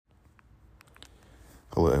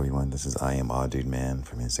Hello everyone, this is I Am Odd Dude Man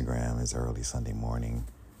from Instagram. It's early Sunday morning,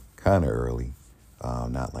 kind of early,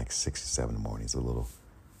 not like 6 or 7 in the morning. It's a little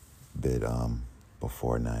bit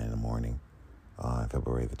before 9 in the morning,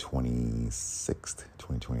 February the 26th,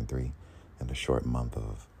 2023, in the short month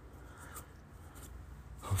of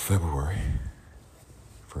February,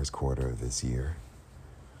 first quarter of this year.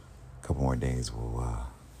 A couple more days we'll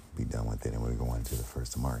be done with it and we're going to the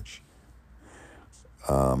 1st of March.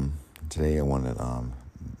 Today I want to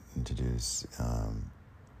introduce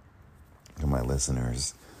to my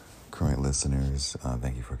listeners, current listeners,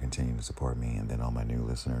 thank you for continuing to support me, and then all my new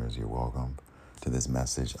listeners, you're welcome to this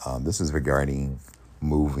message. This is regarding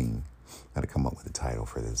moving. Got to come up with a title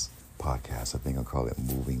for this podcast. I think I'll call it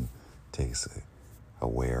Moving Takes a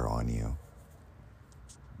Wear on You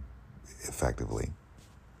Effectively.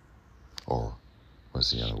 Or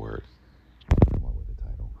what's the other word? Come up with a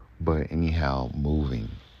title. But anyhow, moving,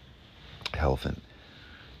 health and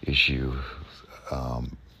issue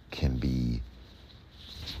can be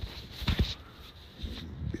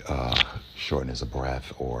shortness of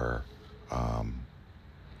breath or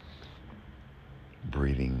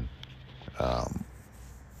breathing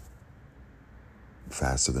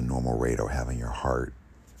faster than normal rate, or having your heart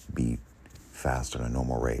beat faster than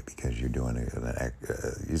normal rate because you're doing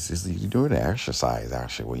you're doing an exercise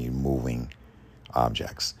actually when you're moving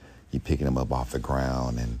objects. You're picking them up off the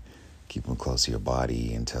ground and keep them close to your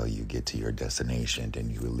body until you get to your destination. Then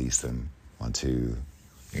you release them onto,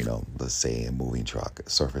 let's say a moving truck,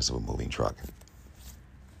 surface of a moving truck.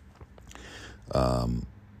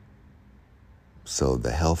 So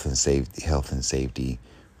the health and safety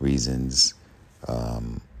reasons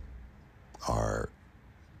are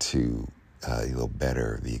to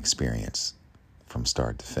better the experience from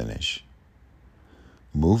start to finish.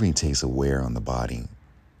 Moving takes a wear on the body.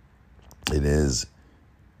 It is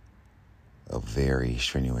a very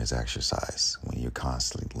strenuous exercise when you're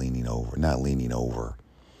constantly not leaning over,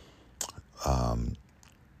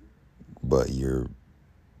 but you're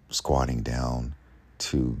squatting down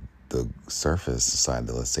to the surface side,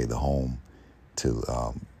 let's say the home, to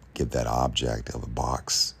get that object of a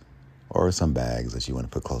box or some bags that you want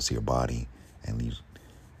to put close to your body, and you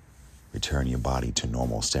return your body to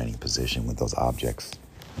normal standing position with those objects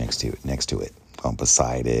next to it,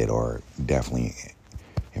 beside it, or definitely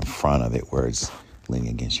in front of it where it's leaning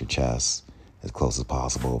against your chest as close as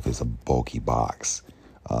possible if it's a bulky box.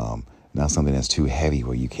 Not something that's too heavy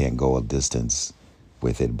where you can't go a distance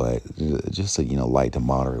with it, but just a light to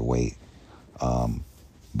moderate weight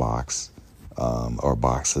box or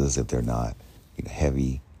boxes if they're not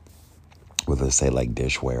heavy, with, let's say, like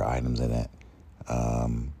dishware items in it,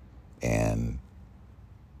 and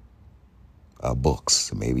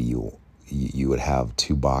books. Maybe you would have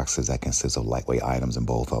two boxes that consist of lightweight items, and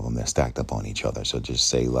both of them, they're stacked up on each other. So just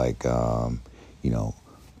say like,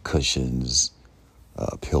 cushions,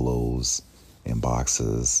 pillows in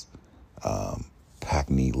boxes, packed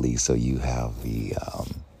neatly. So you have the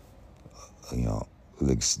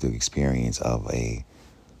experience of a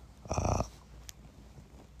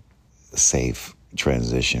safe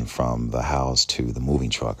transition from the house to the moving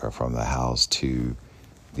truck, or from the house to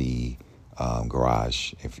the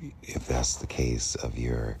garage, if that's the case of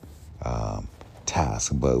your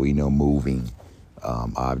task. But we know moving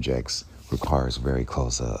objects requires very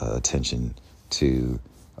close attention to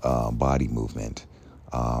body movement.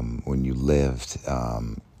 When you lift,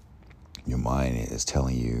 your mind is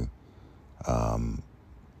telling you,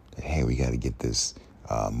 hey, we got to get this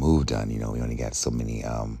move done. We only got so many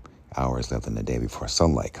hours left in the day before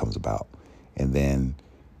sunlight comes about. And then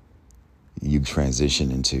you transition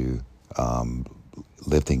into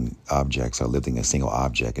lifting objects, or lifting a single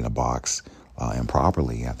object in a box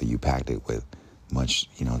improperly after you packed it with much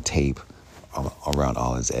tape around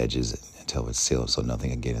all its edges until it's sealed so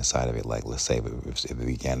nothing can get inside of it. Like, let's say if it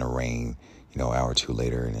began to rain an hour or two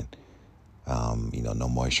later, and no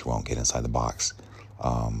moisture won't get inside the box.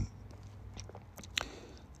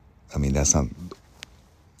 That's not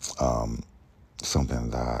something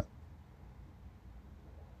that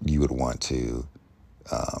you would want to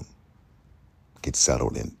get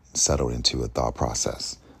settled into a thought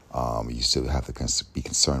process. You still have to be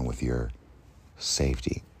concerned with your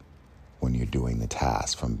safety when you're doing the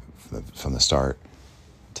task from the start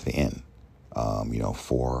to the end. 4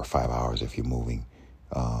 or 5 hours if you're moving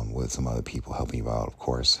with some other people helping you out. Of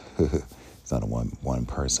course, it's not a one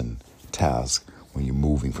person task when you're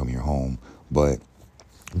moving from your home. But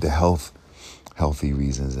the healthy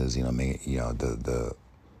reasons is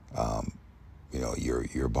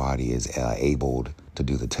your body is able to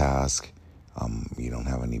do the task. You don't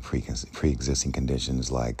have any pre-existing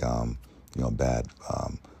conditions like bad.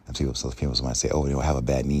 And people might say, oh, have a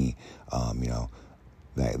bad knee.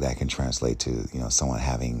 That can translate to, someone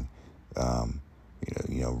having,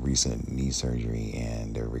 recent knee surgery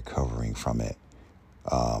and they're recovering from it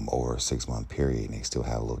over a 6-month period and they still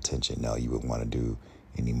have a little tension. No, you wouldn't want to do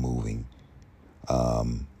any moving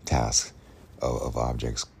tasks of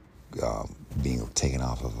objects being taken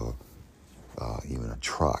off of even a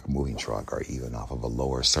moving truck, or even off of a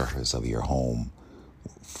lower surface of your home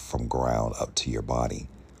from ground up to your body.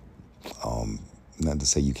 Not to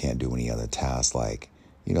say you can't do any other tasks like,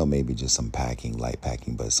 maybe just some light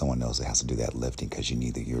packing, but someone else that has to do that lifting because you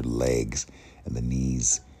need your legs and the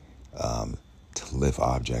knees to lift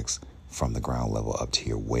objects from the ground level up to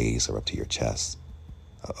your waist or up to your chest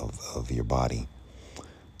of your body.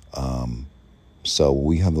 So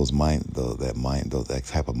we have that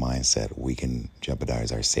type of mindset. We can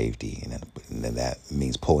jeopardize our safety, and then that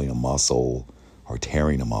means pulling a muscle or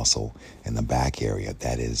tearing a muscle in the back area.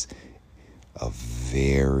 That is a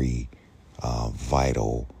very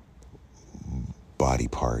vital body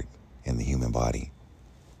part in the human body.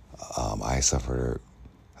 I suffered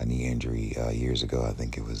a knee injury years ago. I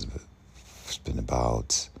think it's been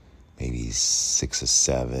about maybe 6 or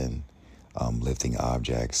 7, lifting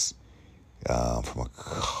objects from a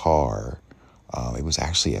car. It was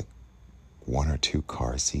actually 1 or 2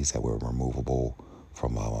 car seats that were removable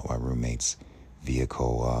from my roommate's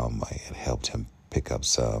vehicle. I had helped him pick up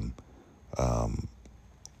some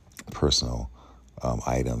personal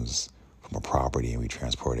items from a property, and we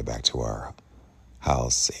transported it back to our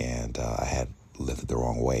house. And I had lifted the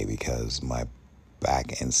wrong way because my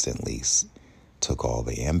back instantly took all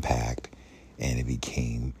the impact, and it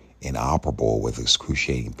became inoperable with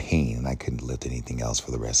excruciating pain, and I couldn't lift anything else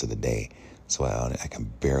for the rest of the day. So I can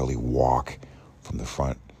barely walk from the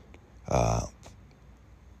front out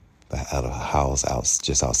of the house,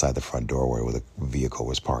 just outside the front door where the vehicle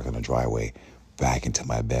was parked in the driveway, back into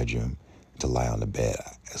my bedroom to lie on the bed.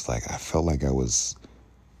 It's like I felt like I was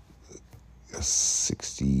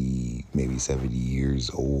 60, maybe 70 years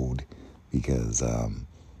old, because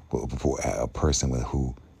for a person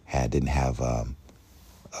who didn't have a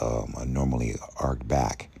normally arched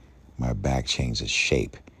back, my back changed its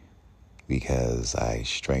shape because I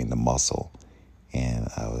strained the muscle, and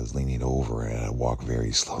I was leaning over and I walked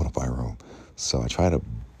very slow to my room. So I tried to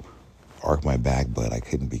arc my back, but I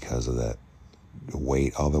couldn't because of that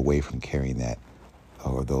weight, all the weight from carrying that,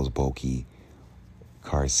 or those bulky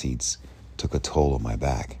car seats took a toll on my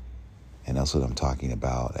back. And that's what I'm talking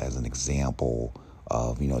about as an example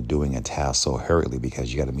of, doing a task so hurriedly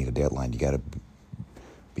because you got to meet a deadline. You got to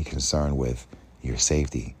be concerned with your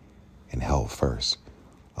safety and health first.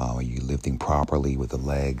 Are you lifting properly with the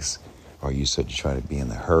legs, or are you try to be in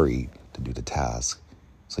a hurry to do the task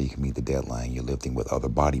so you can meet the deadline? You're lifting with other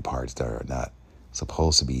body parts that are not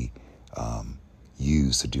supposed to be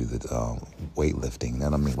used to do the weightlifting. Now,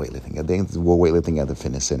 I don't mean weightlifting. I think weightlifting at the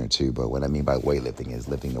fitness center too, but what I mean by weightlifting is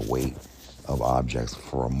lifting the weight of objects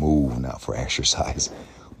for a move, not for exercise.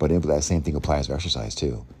 But that same thing applies to exercise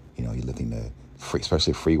too. You're lifting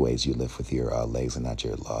especially free weights, you lift with your legs and not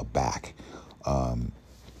your back.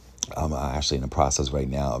 I'm actually in the process right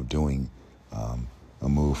now of doing a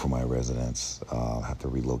move for my residence. I have to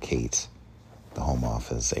relocate the home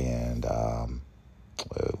office, and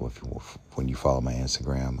when you follow my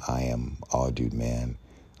Instagram, I am All Dude Man.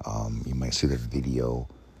 You might see the video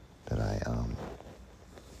that I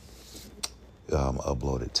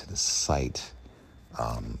uploaded to the site.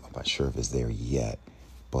 I'm not sure if it's there yet,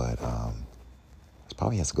 but it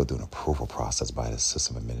probably has to go through an approval process by the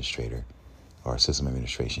system administrator or system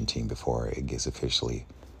administration team before it gets officially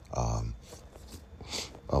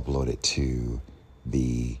uploaded to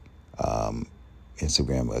the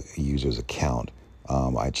Instagram user's account.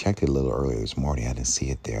 I checked it a little earlier this morning. I didn't see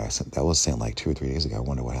it there. That was sent like 2 or 3 days ago. I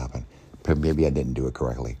wonder what happened. Maybe I didn't do it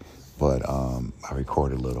correctly. But I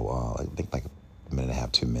recorded a little, I think like a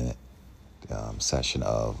 1.5, 2 minute session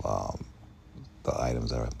of the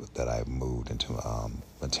items that I moved into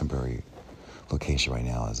a temporary location right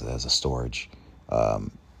now as a storage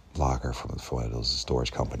locker for one of those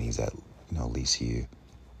storage companies that lease you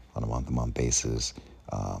on a month-to-month basis,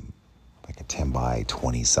 like a 10 by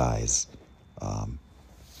 20 size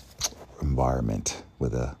environment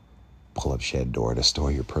with a pull-up shed door to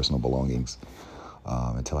store your personal belongings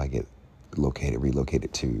until I get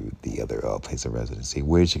relocated to the other place of residency,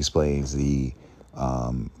 which explains the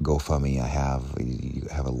GoFundMe I have. You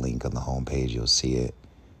have a link on the homepage. You'll see it.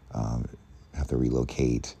 Have to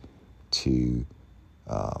relocate to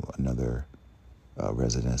another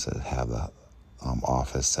residence that have the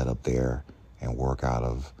office set up there and work out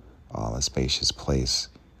of a spacious place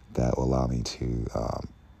that will allow me to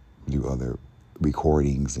do other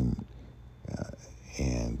recordings and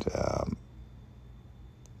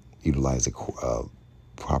utilize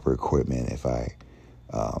proper equipment if I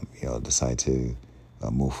decide to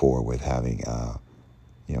move forward with having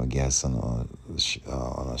guests on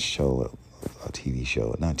a show, a TV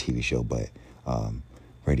show, not TV show, but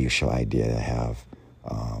radio show idea to have.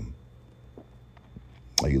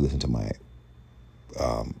 Or you listen to my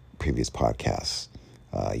previous podcasts,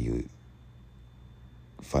 you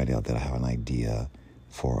find out that I have an idea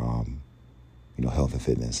for health and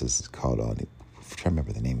fitness. It's called I'm trying to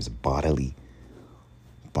remember the name. Is bodily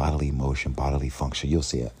motion, bodily function. You'll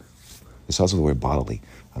see it. It's also the word bodily.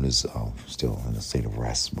 I'm just still in a state of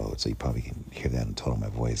rest mode, so you probably can hear that in the tone of my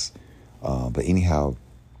voice. But anyhow,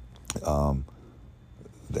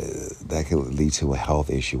 that could lead to a health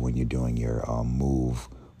issue when you're doing your move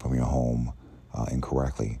from your home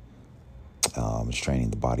incorrectly. Straining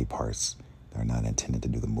the body parts that are not intended to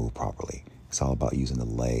do the move properly. It's all about using the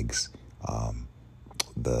legs,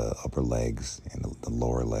 the upper legs and the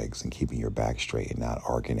lower legs, and keeping your back straight and not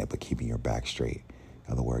arcing it, but keeping your back straight.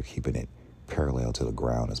 In other words, keeping it parallel to the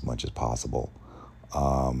ground as much as possible.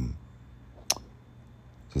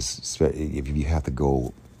 Just if you have to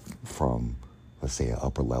go from, let's say, an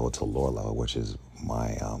upper level to a lower level, which is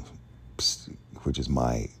my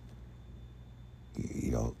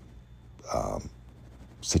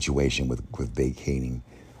situation with vacating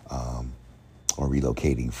or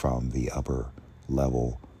relocating from the upper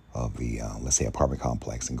level of the, let's say, apartment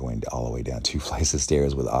complex and going all the way down 2 flights of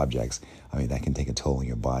stairs with objects. I mean, that can take a toll on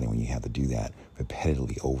your body when you have to do that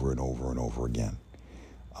repetitively over and over and over again.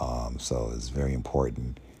 So it's very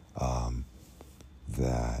important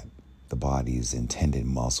that the body's intended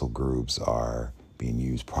muscle groups are being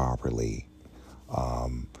used properly.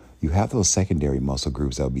 You have those secondary muscle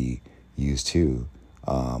groups that will be used too,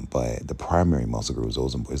 but the primary muscle groups,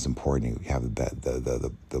 those is important. You have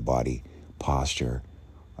the body posture,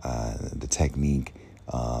 the technique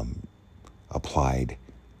applied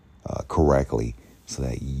correctly, so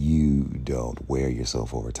that you don't wear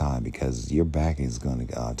yourself over time, because your back is going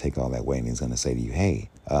to take all that weight and it's going to say to you, hey,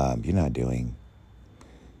 you're not doing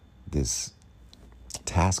this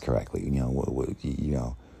task correctly.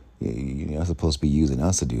 You're not supposed to be using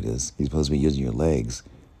us to do this. You're supposed to be using your legs.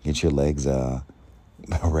 Get your legs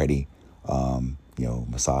ready.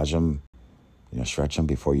 Massage them, stretch them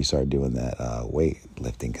before you start doing that weight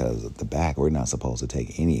lifting, because the back, we're not supposed to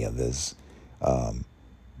take any of this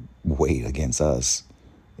weight against us.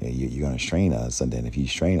 You're going to strain us, and then if you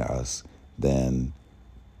strain us, then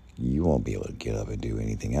you won't be able to get up and do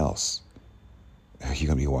anything else. You're going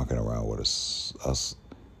to be walking around with us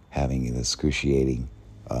having an excruciating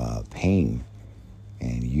pain,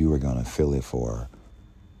 and you are going to feel it for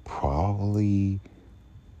probably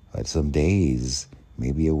some days,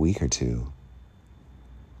 maybe a week or two.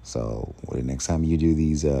 So the next time you do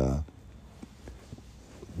these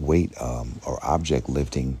weight or object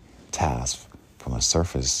lifting tasks from a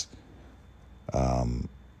surface,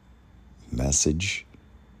 message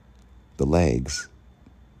the legs.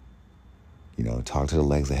 Talk to the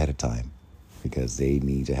legs ahead of time, because they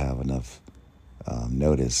need to have enough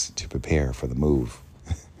notice to prepare for the move.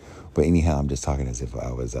 But anyhow, I'm just talking as if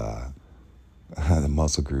I was the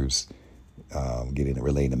muscle groups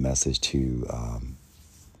relaying a message to,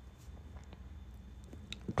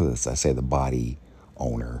 I say the body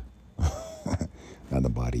owner, not the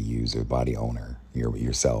body user, body owner,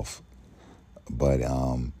 yourself. But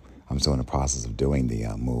I'm still in the process of doing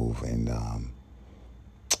the move, and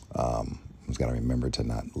just got to remember to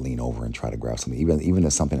not lean over and try to grab something. Even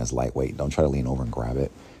if something that's lightweight, don't try to lean over and grab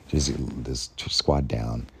it. Just squat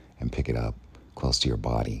down and pick it up close to your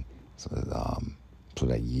body, so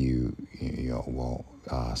that you won't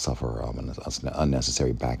suffer an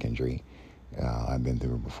unnecessary back injury. I've been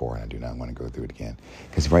through it before, and I do not want to go through it again.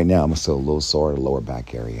 Because right now I'm still a little sore. The lower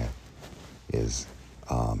back area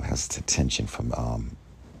has tension from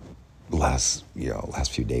last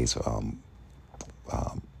few days.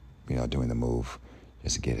 Doing the move,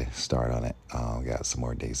 just to get a start on it. We got some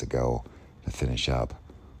more days to go to finish up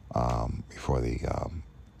before the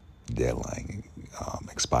deadline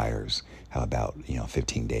expires. How about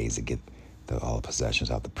 15 days to get all the possessions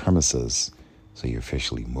out the premises, so you're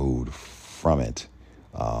officially moved from it.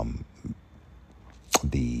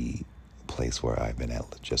 The place where I've been at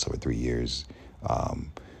just over 3 years,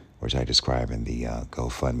 which I describe in the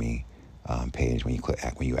GoFundMe page. When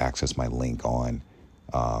you access my link on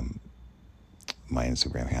my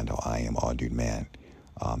Instagram handle, I am All Dude Man.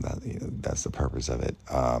 That's the purpose of it.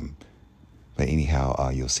 But anyhow,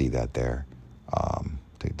 you'll see that there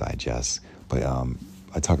to digest. But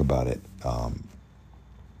I talk about it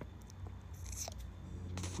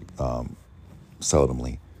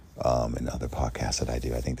seldomly in other podcasts that I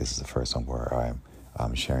do. I think this is the first one where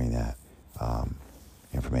I'm sharing that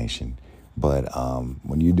information. But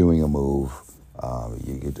when you're doing a move,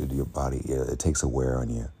 you get to do your body. It takes a wear on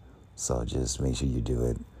you. So just make sure you do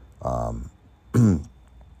it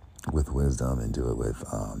with wisdom and do it with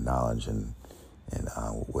knowledge and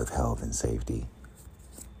with health and safety.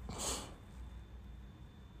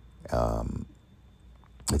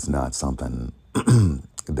 It's not something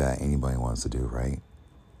that anybody wants to do, right?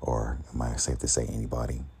 Or am I safe to say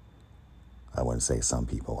anybody? I wouldn't say some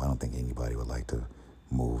people. I don't think anybody would like to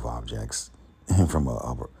move objects from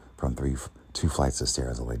two flights of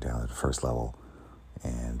stairs all the way down to the first level,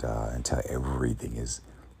 and until everything is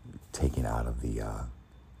taken out of the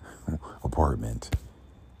apartment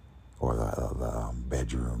or the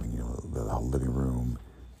bedroom, the living room,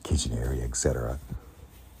 kitchen area, etc.,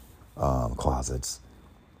 closets.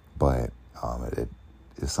 But it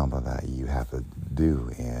is something that you have to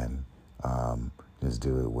do, and just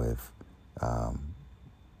do it with a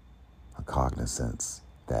cognizance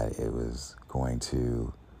that it was going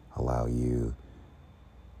to allow you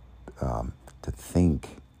to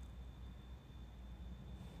think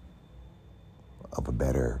of a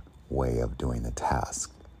better way of doing the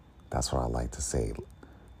task. That's what I like to say.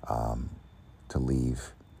 To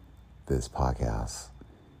leave this podcast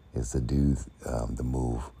is to do the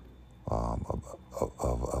move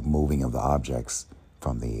of moving of the objects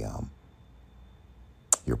from your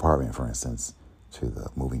apartment, for instance, to the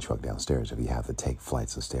moving truck downstairs. If you have to take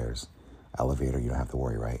flights of stairs, elevator, you don't have to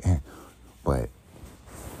worry, right? But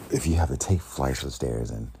if you have to take flights of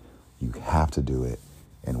stairs and you have to do it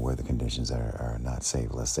in weather conditions that are not safe,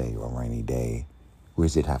 let's say a rainy day,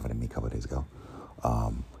 which did happen to me a couple of days ago,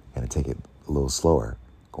 and to take it a little slower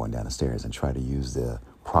going down the stairs and try to use the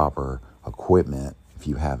proper equipment if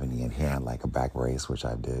you have any in hand, like a back brace, which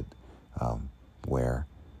I did wear,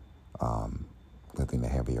 lifting the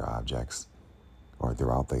heavier objects, or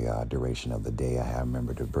throughout the duration of the day, I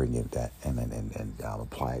remember to bring it that and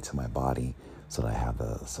apply it to my body so that I have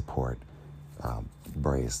the support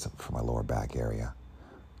braced for my lower back area.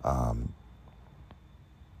 And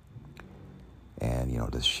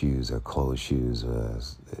the shoes or closed shoes,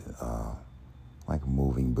 like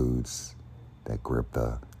moving boots that grip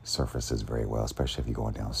the surfaces very well, especially if you're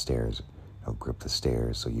going downstairs. Grip the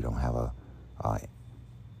stairs so you don't have a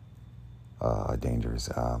dangerous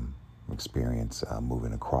experience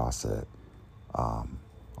moving across it on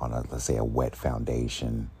let's say a wet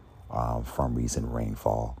foundation from recent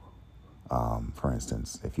rainfall. For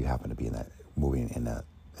instance, if you happen to be moving in that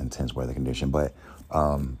intense weather condition. But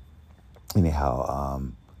anyhow,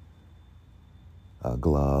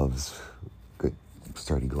 gloves, good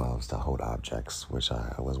sturdy gloves to hold objects, which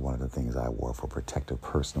was one of the things I wore for protective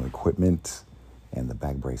personal equipment, and the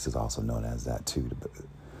back brace is also known as that too.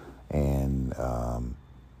 And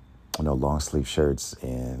long sleeve shirts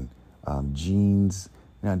and jeans,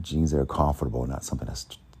 not jeans that are comfortable, not something that's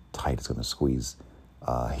tight, it's going to squeeze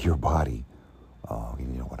your body.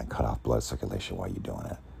 You don't want to cut off blood circulation while you're doing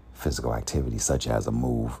a physical activity, such as a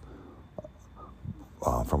move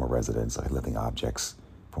from a residence, like lifting objects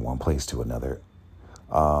from one place to another.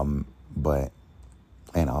 And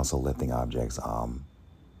also lifting objects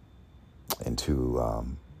into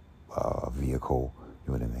a vehicle.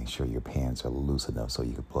 You want to make sure your pants are loose enough so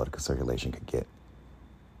blood circulation could get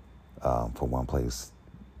from one place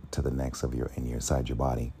to the next inside your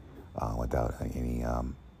body without any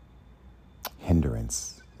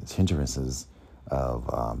hindrances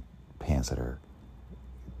of pants that are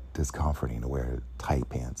discomforting to wear, tight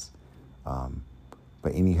pants.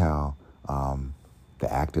 But anyhow,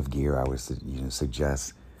 the active gear I would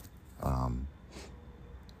suggest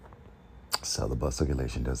so the blood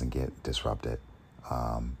circulation doesn't get disrupted.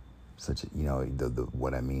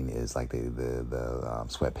 What I mean is like the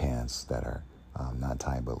sweatpants that are not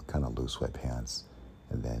tight but kind of loose sweatpants,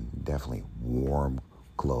 and then definitely warm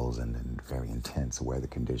clothes and then very intense weather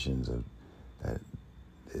conditions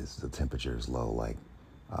the temperature is low. Like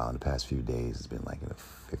the past few days, it's been like in the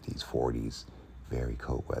 50s, 40s, very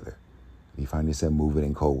cold weather. If you find yourself moving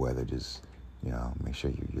in cold weather, just make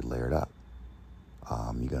sure you're layered up.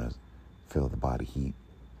 You're gonna feel the body heat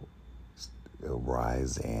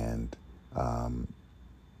rise, and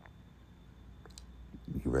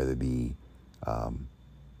you'd rather be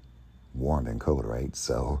warm than cold, right?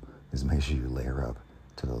 So just make sure you layer up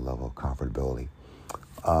to the level of comfortability.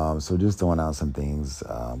 So just throwing out some things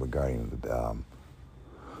regarding the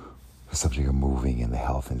subject of moving and the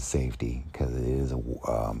health and safety, because it is a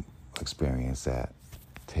experience that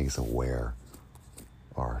takes a wear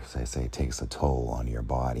or say takes a toll on your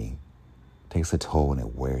body, takes a toll and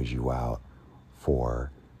it wears you out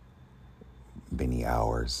for many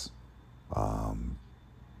hours.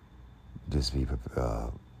 Just be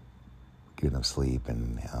get enough sleep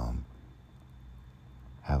and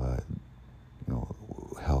have a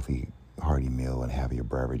healthy, hearty meal and have your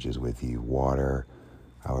beverages with you. Water,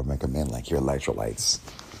 I would recommend like your electrolytes,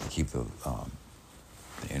 keep the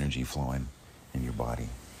energy flowing in your body,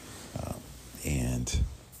 and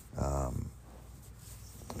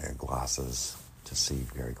wear glasses to see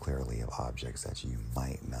very clearly of objects that you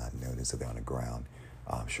might not notice if they're on the ground.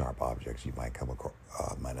 Sharp objects you might come across,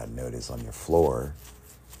 might not notice on your floor,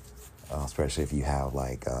 especially if you have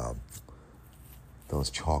like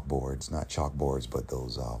those chalkboards, not chalkboards, but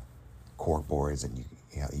those cork boards, and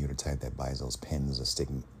you're the type that buys those pens or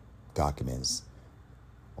sticking documents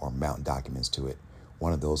or mount documents to it.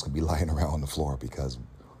 One of those could be lying around on the floor because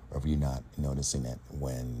of you not noticing it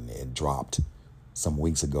when it dropped some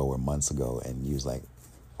weeks ago or months ago, and you was like,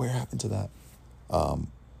 where happened to that?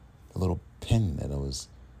 The little pen that it was,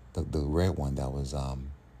 the red one that was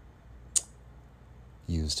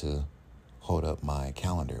used to hold up my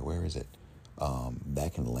calendar. Where is it?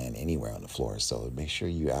 That can land anywhere on the floor. So make sure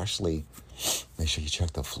you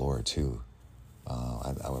check the floor too.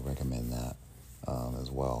 I would recommend that as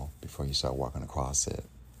well before you start walking across it.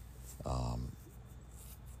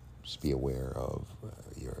 Just be aware of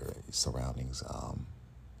your surroundings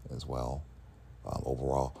as well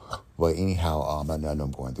overall. But anyhow, I know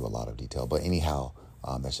I'm going through a lot of detail, but anyhow,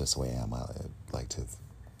 that's just the way I am. I like to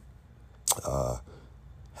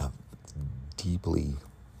have deeply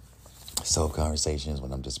self-conversations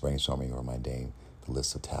when I'm just brainstorming over my day, the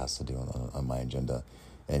list of tasks to do on my agenda,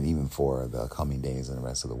 and even for the coming days and the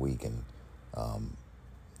rest of the week and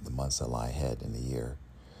the months that lie ahead in the year.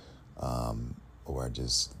 Or I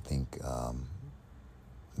just think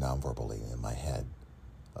non-verbally in my head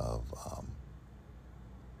of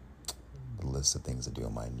the list of things to do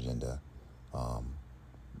on my agenda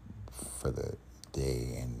for the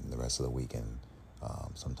day and the rest of the week, and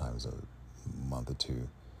sometimes a month or two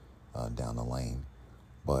down the lane.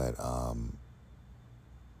 But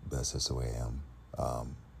that's just the way I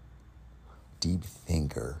am. Deep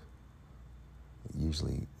thinker.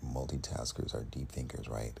 Usually multitaskers are deep thinkers,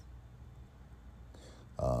 right?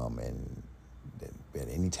 And at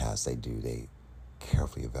any task they do, they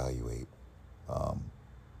carefully evaluate,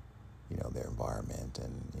 their environment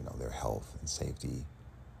and, their health and safety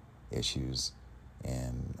issues.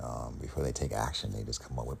 And before they take action, they just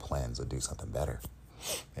come up with plans to do something better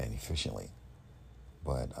and efficiently.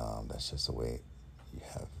 But that's just the way you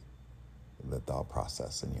have the thought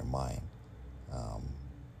process in your mind.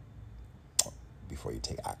 Before you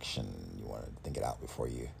take action, you want to think it out before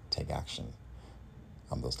you take action.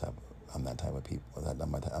 I'm that type of people.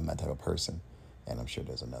 I'm that type of person, and I'm sure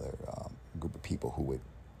there's another group of people who would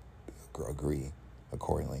agree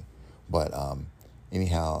accordingly. But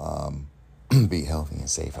anyhow, be healthy and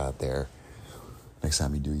safe out there. Next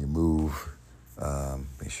time you do your move,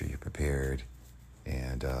 make sure you're prepared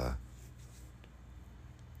and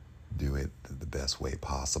do it the best way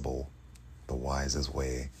possible, the wisest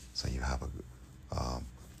way, so you have a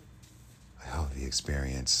healthy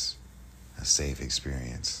experience, a safe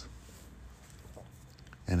experience,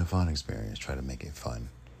 and a fun experience. Try to make it fun.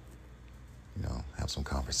 Have some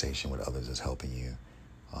conversation with others that's helping you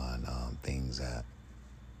on things that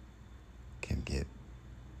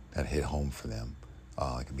hit home for them.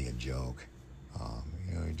 It can be a joke.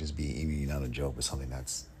 Just be even not a joke, but something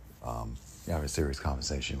that's you have a serious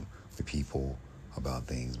conversation with people about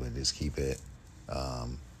things, but just keep it. How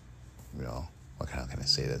can I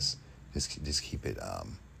say this? Just keep it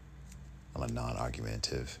on a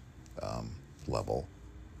non-argumentative level.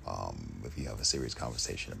 If you have a serious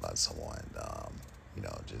conversation about someone,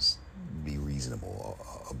 just be reasonable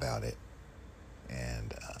about it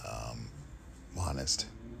and honest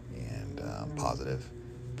and positive.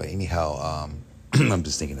 But anyhow, I'm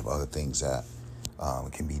just thinking of other things that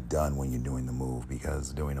can be done when you're doing the move,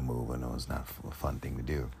 because doing the move, I know, is not a fun thing to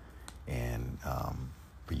do. And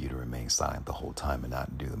for you to remain silent the whole time and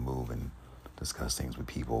not do the move and discuss things with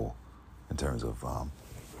people in terms of,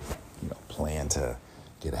 plan to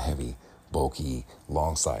get a heavy, bulky,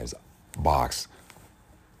 long-size box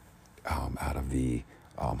out of the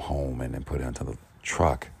home and then put it into the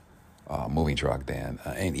truck, moving truck then,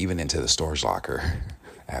 and even into the storage locker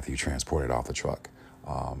after you transport it off the truck.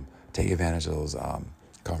 Take advantage of those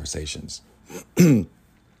conversations and,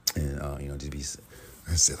 just be,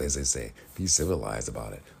 as they say, be civilized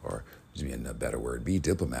about it, or just be a better word, be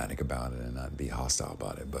diplomatic about it and not be hostile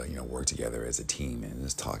about it, but, work together as a team and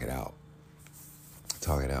just talk it out.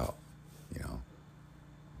 talk it out.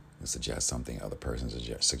 You suggest something, other person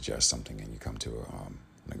suggest something, and you come to an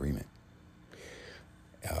agreement.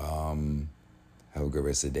 Have a good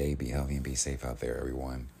rest of the day. Be healthy and be safe out there,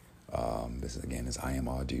 everyone. This is I Am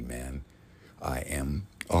All Dude Man. I am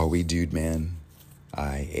Are We Dude Man.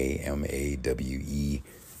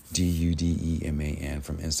 IAMAWEDUDEMAN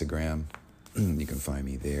from Instagram. You can find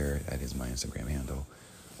me there. That is my Instagram handle.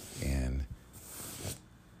 And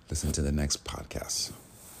listen to the next podcast.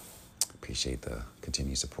 Appreciate the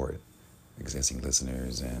continued support, existing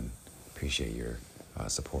listeners, and appreciate your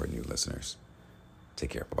support, new listeners.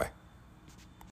 Take care. Bye-bye.